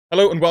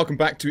Hello and welcome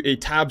back to a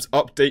Tabs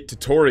update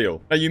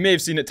tutorial. Now you may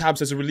have seen that Tabs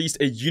has released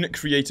a unit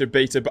creator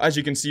beta, but as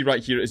you can see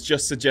right here, it's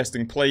just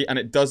suggesting play and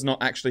it does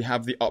not actually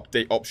have the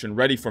update option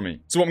ready for me.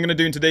 So what I'm going to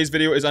do in today's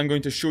video is I'm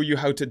going to show you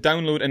how to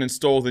download and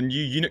install the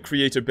new unit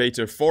creator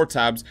beta for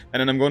Tabs,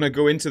 and then I'm going to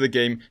go into the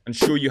game and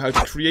show you how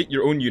to create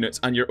your own units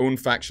and your own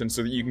factions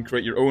so that you can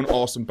create your own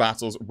awesome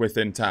battles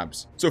within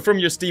Tabs. So from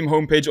your Steam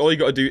homepage, all you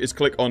got to do is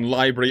click on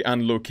library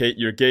and locate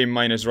your game.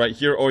 Mine is right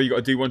here. All you got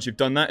to do once you've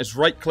done that is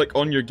right click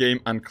on your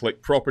game and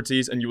click properties,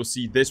 and you will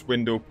see this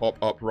window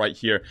pop up right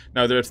here.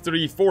 Now there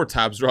are four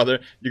tabs rather.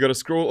 You got to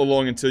scroll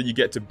along until you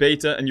get to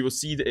beta, and you will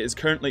see that it is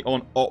currently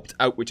on opt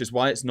out, which is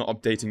why it's not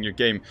updating your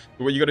game.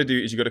 But what you got to do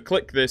is you got to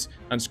click this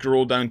and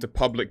scroll down to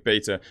public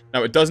beta.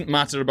 Now it doesn't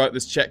matter about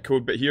this check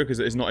code bit here because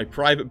it is not a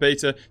private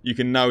beta. You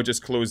can now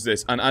just close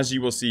this, and as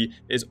you will see,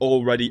 it is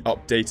already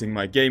updating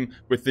my game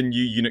with the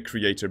new unit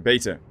creator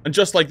beta. And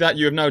just like that,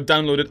 you have now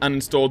downloaded and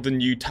installed the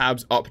new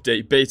Tabs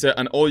update beta,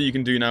 and all you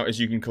can do now is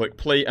you can click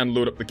play and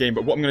load up the game.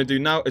 But what I'm going to do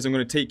now is I'm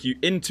going to take you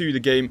into the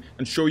game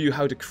and show you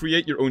how to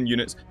create your own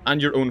units and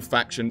your own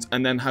factions,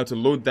 and then how to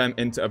load them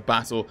into a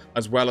battle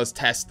as well as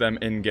test them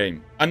in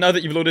game. And now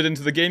that you've loaded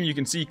into the game, you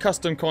can see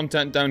custom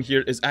content down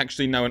here is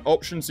actually now an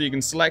option, so you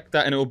can select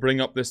that and it will bring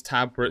up this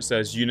tab where it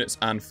says units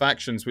and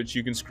factions, which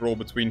you can scroll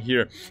between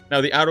here. Now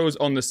the arrows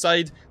on the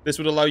side, this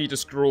would allow you to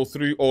scroll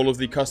through all of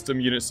the custom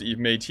units that you've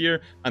made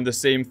here, and the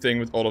same thing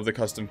with all of the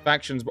custom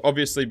factions. But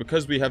obviously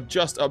because we have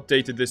just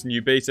updated this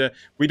new beta,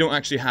 we don't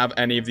actually have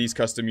any of these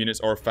custom units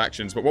or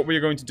factions. But what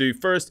we're going to do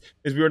first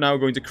is we are now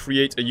going to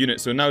create a unit.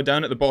 So now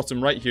down at the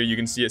bottom right here, you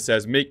can see it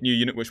says make new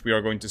unit, which we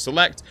are going to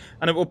select,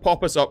 and it will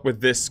pop us up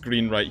with this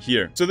screen right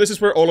here. So this is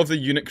where all of the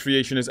unit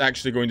creation is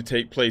actually going to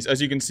take place.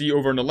 As you can see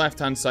over on the left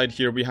hand side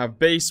here, we have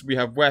base, we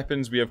have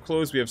weapons, we have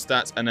clothes, we have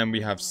stats, and then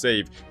we have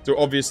save. So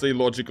obviously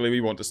logically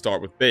we want to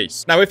start with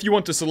base. Now if you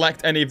want to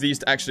select any of these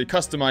to actually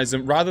customize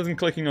them, rather than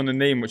clicking on the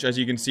name, which as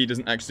you can see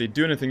doesn't actually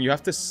do anything, you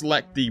have to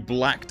select the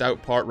blacked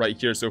out part right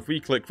here. So if we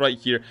click right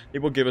here, it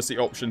will give us the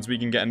options. We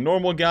can get a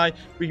normal guy,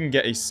 we can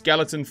get a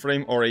skeleton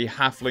frame or a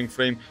halfling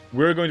frame.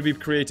 We're going to be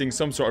creating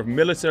some sort of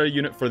military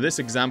unit for this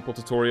example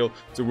tutorial,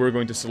 so we're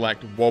going to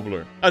select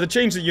wobbler. Now to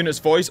change the unit's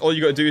voice, all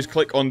you got to do is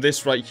click on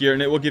this right here,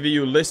 and it will give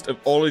you a list of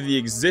all of the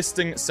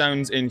existing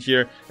sounds in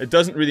here. It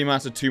doesn't really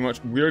matter too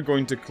much. We're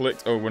going to click,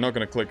 oh, we're not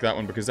going to click that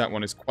one because that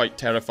one is quite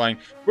terrifying.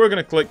 We're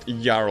going to click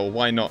Jarl,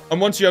 why not? And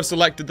once you have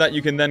selected that,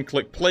 you can then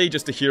click play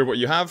just to hear what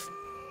you have.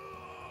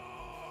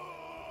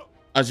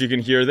 As you can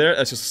hear there,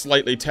 it's a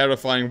slightly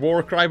terrifying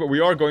war cry, but we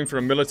are going for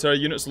a military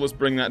unit, so let's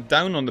bring that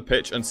down on the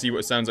pitch and see what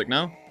it sounds like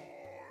now.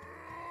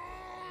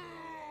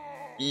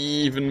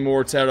 Even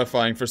more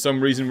terrifying. For some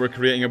reason we're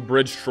creating a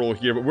bridge troll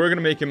here, but we're going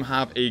to make him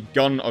have a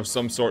gun of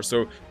some sort.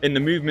 So in the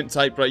movement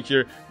type right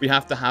here, we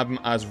have to have him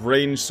as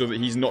range so that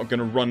he's not going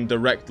to run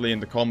directly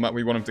into combat.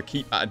 We want him to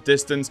keep at a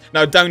distance.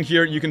 Now down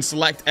here you can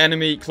select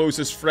enemy,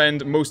 closest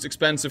friend, most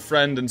expensive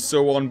friend, and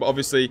so on, but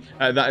obviously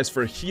that is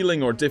for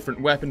healing or different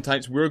weapon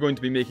types. We're going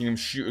to be making him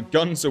shoot a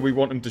gun, so we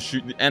want him to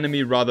shoot the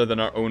enemy rather than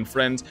our own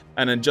friends.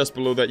 And then just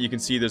below that you can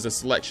see there's a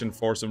selection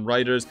for some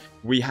riders.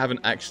 We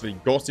haven't actually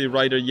got a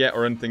rider yet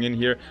or anything in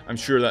here. I'm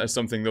sure that is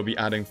something they'll be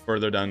adding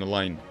further down the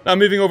line. Now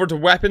moving over to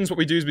weapons, what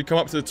we do is we come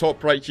up to the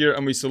top right here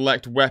and we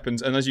select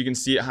weapons, and as you can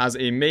see it has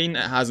a main,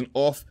 it has an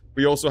off.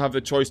 We also have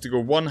the choice to go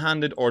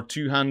one-handed or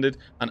two-handed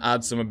and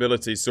add some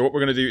abilities. So what we're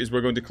going to do is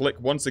we're going to click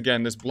once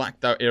again this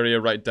blacked out area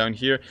right down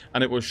here,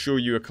 and it will show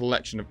you a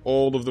collection of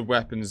all of the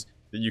weapons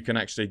that you can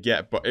actually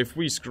get. But if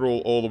we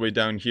scroll all the way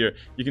down here,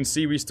 you can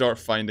see we start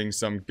finding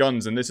some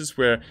guns, and this is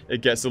where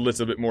it gets a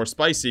little bit more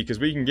spicy, because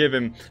we can give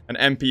him an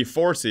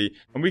MP40,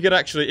 and we could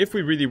actually, if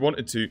we really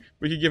wanted to,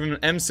 we could give him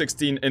an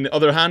M16 in the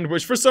other hand,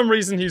 which for some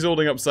reason he's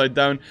holding upside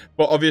down.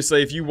 But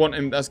obviously if you want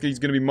him, he's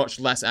going to be much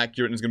less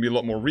accurate and there's going to be a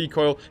lot more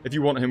recoil. If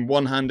you want him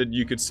one-handed,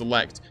 you could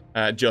select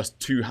just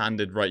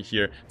two-handed right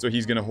here, so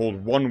he's going to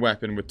hold one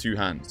weapon with two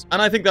hands.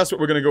 And I think that's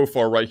what we're going to go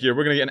for right here.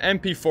 We're going to get an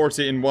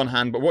MP40 in one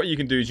hand, but what you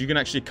can do is you can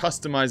actually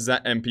customize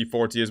that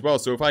MP40 as well.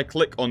 So if I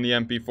click on the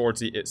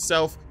MP40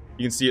 itself,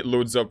 you can see it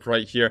loads up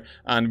right here,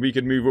 and we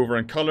could move over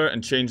in color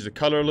and change the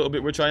color a little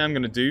bit, which I am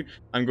going to do.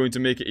 I'm going to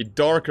make it a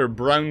darker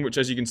brown, which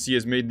as you can see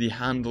has made the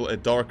handle a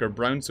darker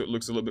brown, so it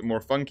looks a little bit more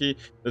funky.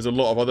 There's a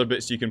lot of other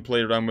bits you can play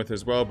around with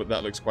as well, but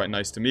that looks quite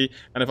nice to me.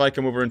 And if I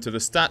come over into the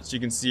stats,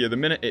 you can see at the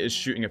minute it is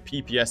shooting a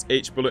PPS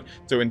H bullet,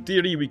 so in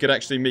theory we could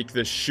actually make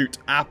this shoot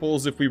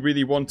apples if we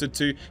really wanted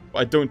to, but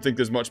I don't think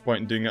there's much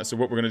point in doing that. So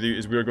what we're going to do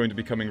is we're going to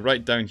be coming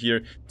right down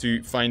here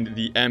to find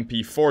the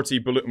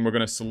MP40 bullet, and we're going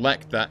to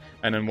select that,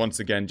 and then once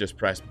again just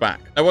press back.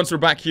 Now once we're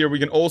back here, we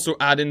can also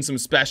add in some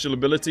special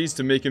abilities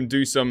to make him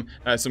do some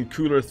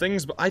cooler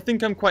things, but I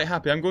think I'm quite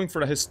happy. I'm going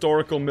for a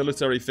historical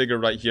military figure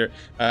right here,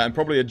 and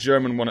probably a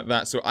German one at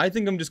that, so I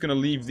think I'm just going to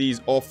leave these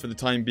off for the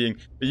time being,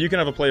 but you can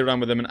have a play around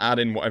with them and add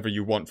in whatever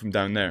you want from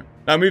down there.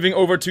 Now moving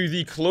over to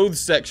the clothes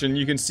section,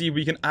 you can see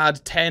we can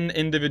add 10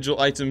 individual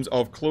items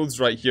of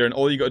clothes right here, and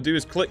all you got to do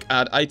is click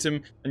add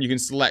item, and you can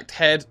select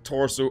head,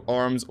 torso,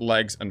 arms,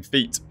 legs, and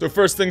feet. So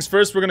first things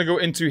first, we're going to go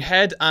into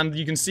head, and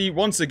you can see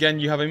once again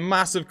you have have a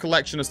massive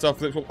collection of stuff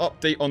that will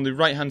update on the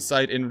right-hand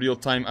side in real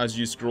time as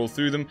you scroll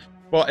through them.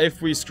 But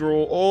if we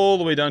scroll all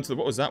the way down to the...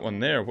 What was that one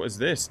there? What is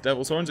this?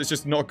 Devil's Horns? It's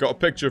just not got a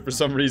picture for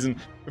some reason.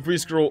 If we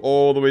scroll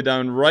all the way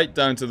down, right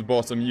down to the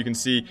bottom, you can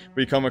see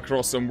we come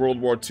across some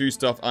World War II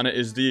stuff. And it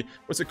is the...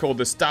 What's it called?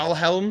 The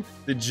Stahlhelm?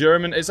 The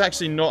German... It's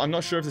actually not... I'm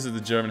not sure if this is the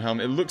German helm.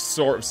 It looks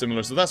sort of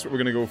similar. So that's what we're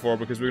going to go for,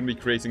 because we're going to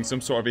be creating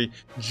some sort of a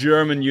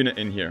German unit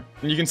in here.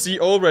 And you can see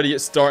already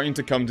it's starting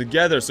to come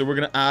together. So we're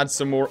going to add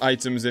some more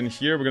items in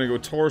here. We're going to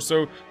go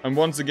torso. And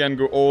once again,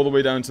 go all the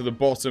way down to the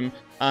bottom.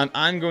 And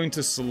I'm going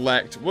to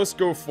select, let's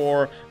go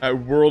for a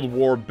World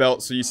War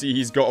belt. So you see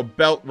he's got a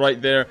belt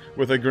right there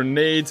with a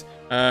grenade,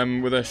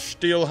 with a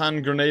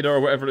Steelhand grenade or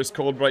whatever it's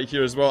called right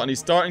here as well. And he's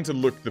starting to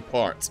look the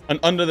part. And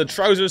under the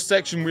trousers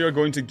section, we are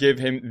going to give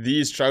him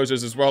these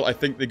trousers as well. I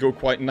think they go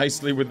quite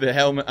nicely with the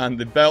helmet and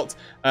the belt.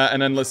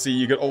 And then let's see,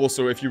 you could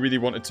also, if you really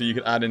wanted to, you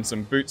could add in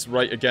some boots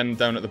right again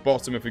down at the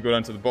bottom. If we go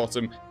down to the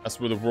bottom, that's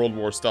where the World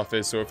War stuff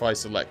is. So if I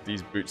select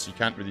these boots, you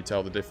can't really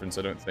tell the difference,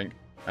 I don't think.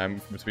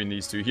 Between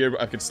these two here,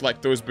 but I could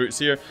select those boots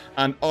here.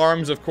 And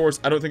arms, of course,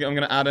 I don't think I'm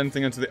going to add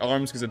anything into the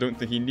arms because I don't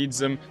think he needs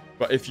them,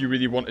 but if you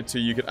really wanted to,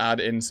 you could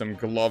add in some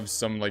gloves,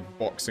 some like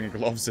boxing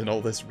gloves and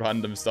all this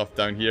random stuff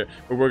down here,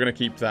 but we're going to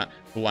keep that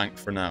blank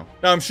for now.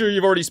 Now, I'm sure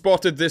you've already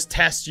spotted this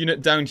test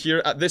unit down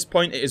here. At this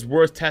point, it is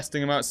worth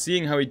testing him out,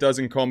 seeing how he does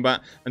in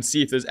combat, and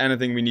see if there's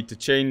anything we need to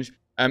change.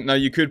 Now,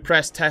 you could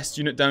press test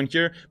unit down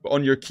here, but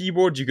on your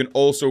keyboard, you can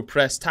also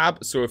press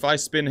tab. So if I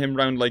spin him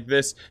round like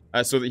this,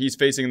 so that he's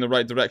facing in the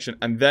right direction,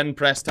 and then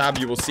press tab,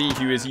 you will see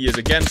who he is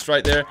against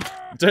right there.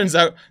 It turns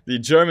out the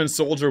German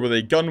soldier with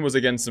a gun was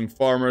against some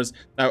farmers.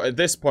 Now, at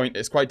this point,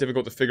 it's quite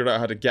difficult to figure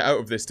out how to get out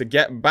of this. To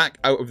get back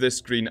out of this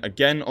screen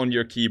again on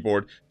your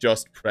keyboard,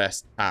 just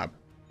press tab.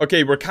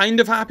 Okay, we're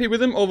kind of happy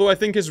with him, although I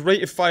think his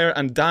rate of fire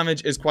and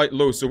damage is quite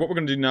low. So what we're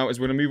going to do now is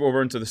we're going to move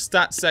over into the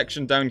stats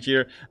section down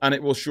here, and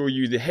it will show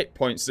you the hit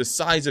points, the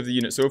size of the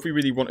unit. So if we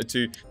really wanted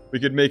to,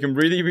 we could make him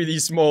really, really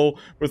small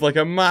with like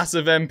a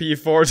massive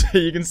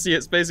MP40. You can see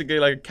it's basically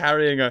like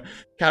carrying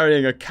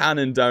a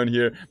cannon down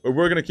here, but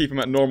we're going to keep him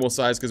at normal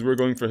size because we're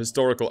going for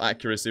historical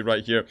accuracy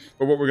right here.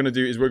 But what we're going to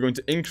do is we're going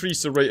to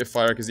increase the rate of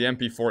fire because the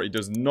MP40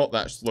 does not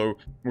that slow.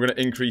 We're going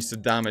to increase the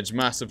damage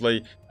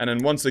massively, and then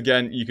once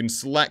again, you can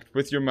select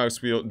with your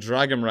mouse wheel,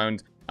 drag him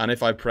around, and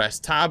if I press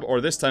tab,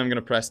 or this time I'm going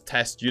to press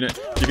test unit,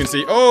 you can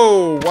see,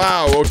 oh,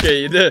 wow,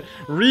 okay, the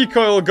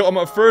recoil got him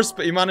at first,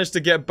 but he managed to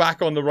get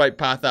back on the right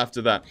path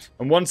after that.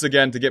 And once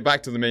again, to get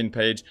back to the main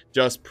page,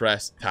 just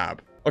press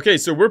tab. Okay,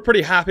 so we're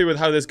pretty happy with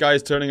how this guy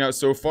is turning out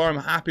so far. I'm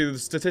happy with the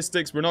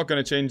statistics. We're not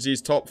going to change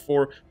these top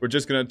 4. We're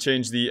just going to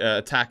change the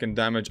attack and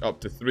damage up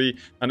to 3.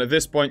 And at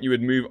this point, you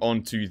would move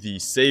on to the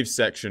save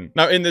section.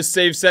 Now, in this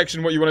save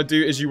section, what you want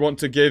to do is you want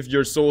to give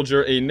your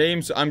soldier a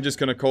name. So I'm just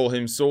going to call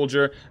him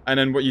Soldier. And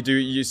then what you do,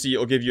 you see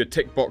it'll give you a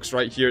tick box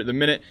right here. At the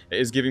minute, it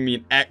is giving me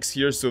an X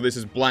here. So this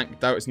is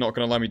blanked out. It's not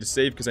going to allow me to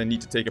save because I need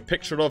to take a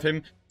picture of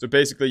him. So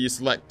basically, you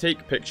select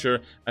take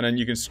picture, and then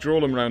you can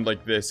scroll him around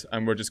like this.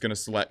 And we're just going to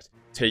select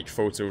take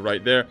photo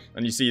right there,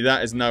 and you see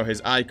that is now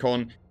his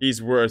icon. He's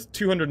worth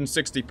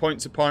 260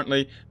 points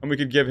apparently, and we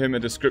could give him a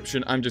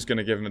description. I'm just going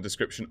to give him a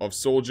description of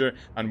soldier,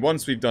 and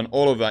once we've done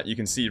all of that, you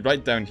can see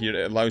right down here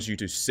it allows you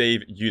to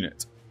save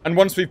unit. And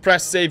once we've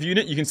pressed save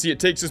unit, you can see it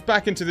takes us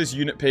back into this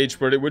unit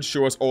page where it would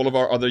show us all of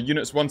our other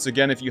units. Once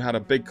again, if you had a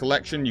big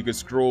collection, you could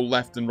scroll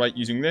left and right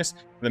using this.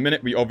 At the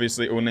minute, we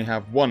obviously only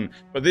have one.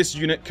 But this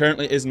unit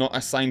currently is not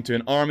assigned to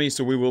an army,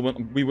 so we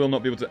will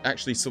not be able to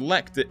actually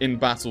select it in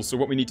battle. So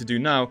what we need to do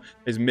now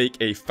is make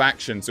a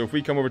faction. So if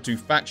we come over to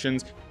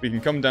factions, we can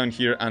come down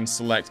here and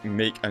select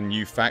make a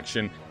new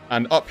faction.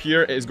 And up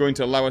here, it is going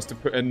to allow us to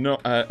put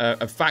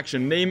a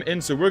faction name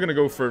in. So we're going to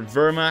go for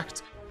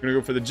Wehrmacht. We're going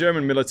to go for the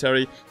German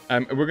military,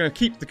 and we're going to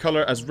keep the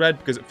color as red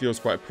because it feels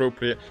quite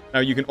appropriate.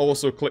 Now, you can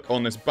also click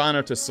on this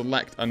banner to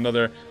select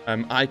another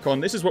icon.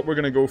 This is what we're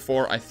going to go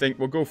for, I think.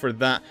 We'll go for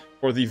that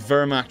for the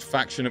Wehrmacht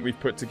faction that we've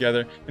put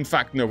together. In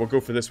fact, no, we'll go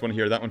for this one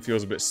here. That one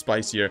feels a bit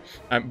spicier.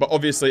 But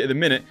obviously, at the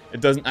minute,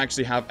 it doesn't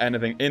actually have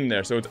anything in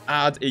there. So to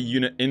add a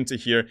unit into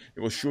here,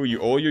 it will show you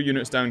all your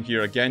units down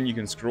here. Again, you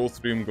can scroll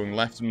through them going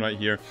left and right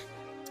here.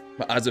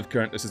 But as of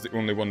current, this is the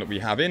only one that we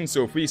have in.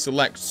 So if we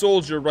select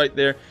soldier right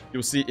there,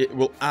 you'll see it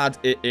will add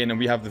it in. And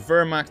we have the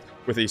Wehrmacht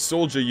with a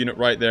soldier unit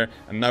right there.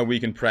 And now we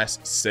can press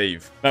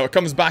save. Now it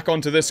comes back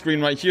onto this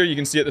screen right here. You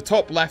can see at the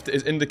top left it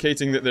is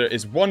indicating that there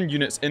is one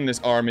unit in this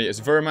army.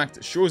 It's Wehrmacht.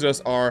 It shows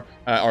us our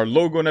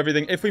logo and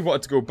everything. If we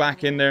wanted to go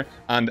back in there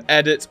and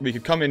edit, we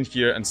could come in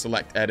here and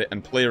select edit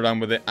and play around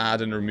with it,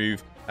 add and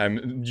remove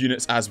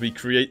units as we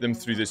create them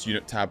through this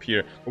unit tab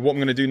here. But what I'm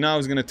going to do now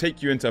is going to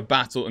take you into a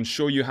battle and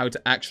show you how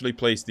to actually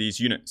place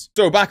these units.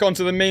 So back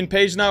onto the main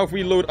page now. If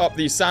we load up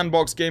the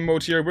sandbox game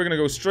mode here, we're going to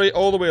go straight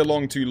all the way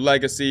along to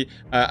legacy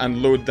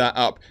and load that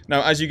up.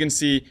 Now, as you can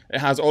see, it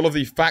has all of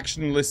the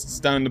faction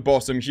lists down the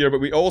bottom here, but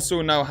we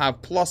also now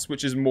have plus,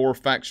 which is more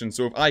factions.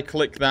 So if I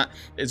click that,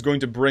 it's going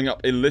to bring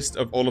up a list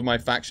of all of my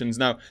factions.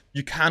 Now,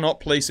 you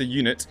cannot place a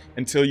unit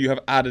until you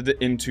have added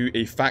it into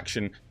a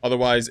faction.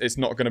 Otherwise, it's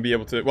not going to be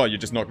able to, well, you're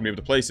just just not going to be able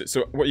to place it.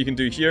 So what you can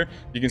do here,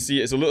 you can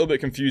see it's a little bit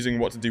confusing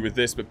what to do with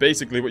this, but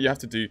basically what you have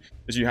to do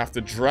is you have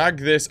to drag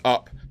this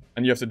up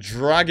and you have to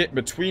drag it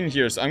between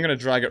here. So I'm going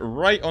to drag it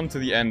right onto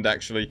the end,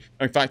 actually.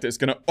 In fact, it's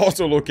going to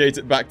auto-locate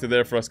it back to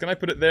there for us. Can I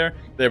put it there?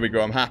 There we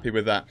go. I'm happy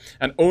with that.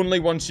 And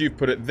only once you've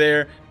put it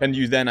there can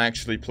you then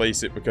actually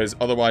place it, because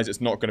otherwise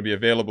it's not going to be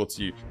available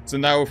to you. So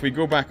now if we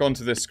go back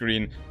onto this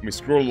screen and we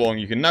scroll along,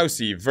 you can now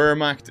see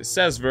Wehrmacht. It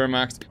says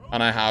Wehrmacht,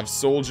 and I have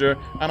soldier,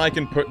 and I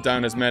can put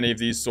down as many of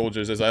these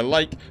soldiers as I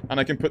like, and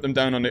I can put them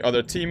down on the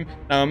other team.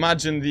 Now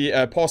imagine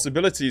the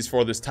possibilities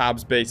for this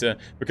tabs beta,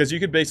 because you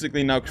could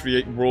basically now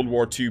create World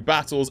War II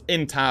battles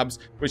in tabs,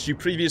 which you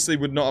previously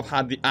would not have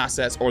had the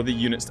assets or the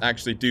units to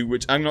actually do,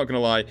 which I'm not going to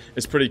lie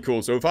is pretty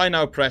cool. So if I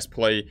now press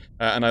play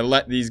and I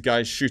let these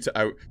guys shoot it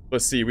out,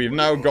 let's see, we've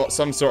now got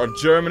some sort of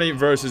Germany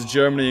versus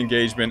Germany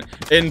engagement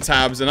in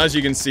tabs, and as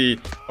you can see,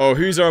 oh,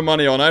 who's our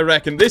money on? I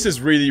reckon this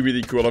is really,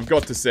 really cool, I've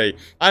got to say.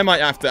 I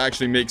might have to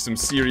actually make some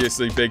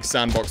seriously big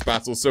sandbox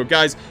battles. So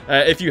guys,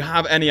 if you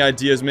have any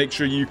ideas, make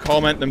sure you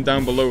comment them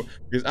down below,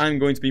 because I'm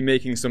going to be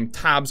making some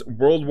tabs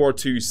World War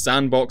II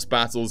sandbox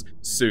battles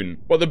soon.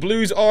 But the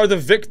blues are the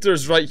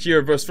victors right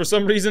here, but for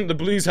some reason the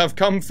blues have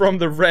come from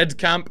the red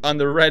camp and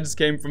the reds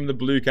came from the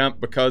blue camp,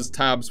 because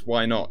tabs,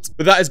 why not?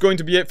 But that is going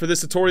to be it for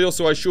this tutorial.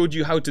 So I showed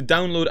you how to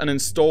download and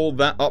install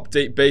that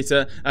update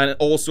beta, and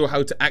also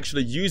how to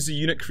actually use the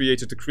unit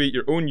creator to create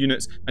your own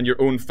units and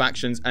your own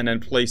factions and then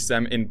place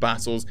them in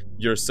battles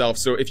yourself.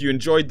 So if you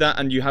enjoyed that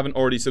and you haven't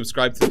already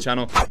subscribed to the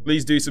channel,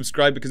 please do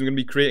subscribe, because I'm going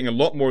to be creating a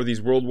lot more of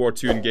these World War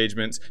II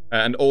engagements.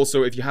 And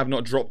also, if you have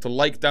not dropped a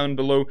like down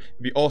below,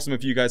 it'd be awesome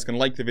if you guys can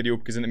like the video,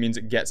 because then it means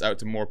it gets out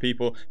to more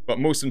people. But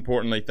most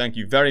importantly, thank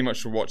you very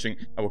much for watching.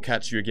 I will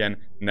catch you again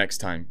next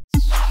time.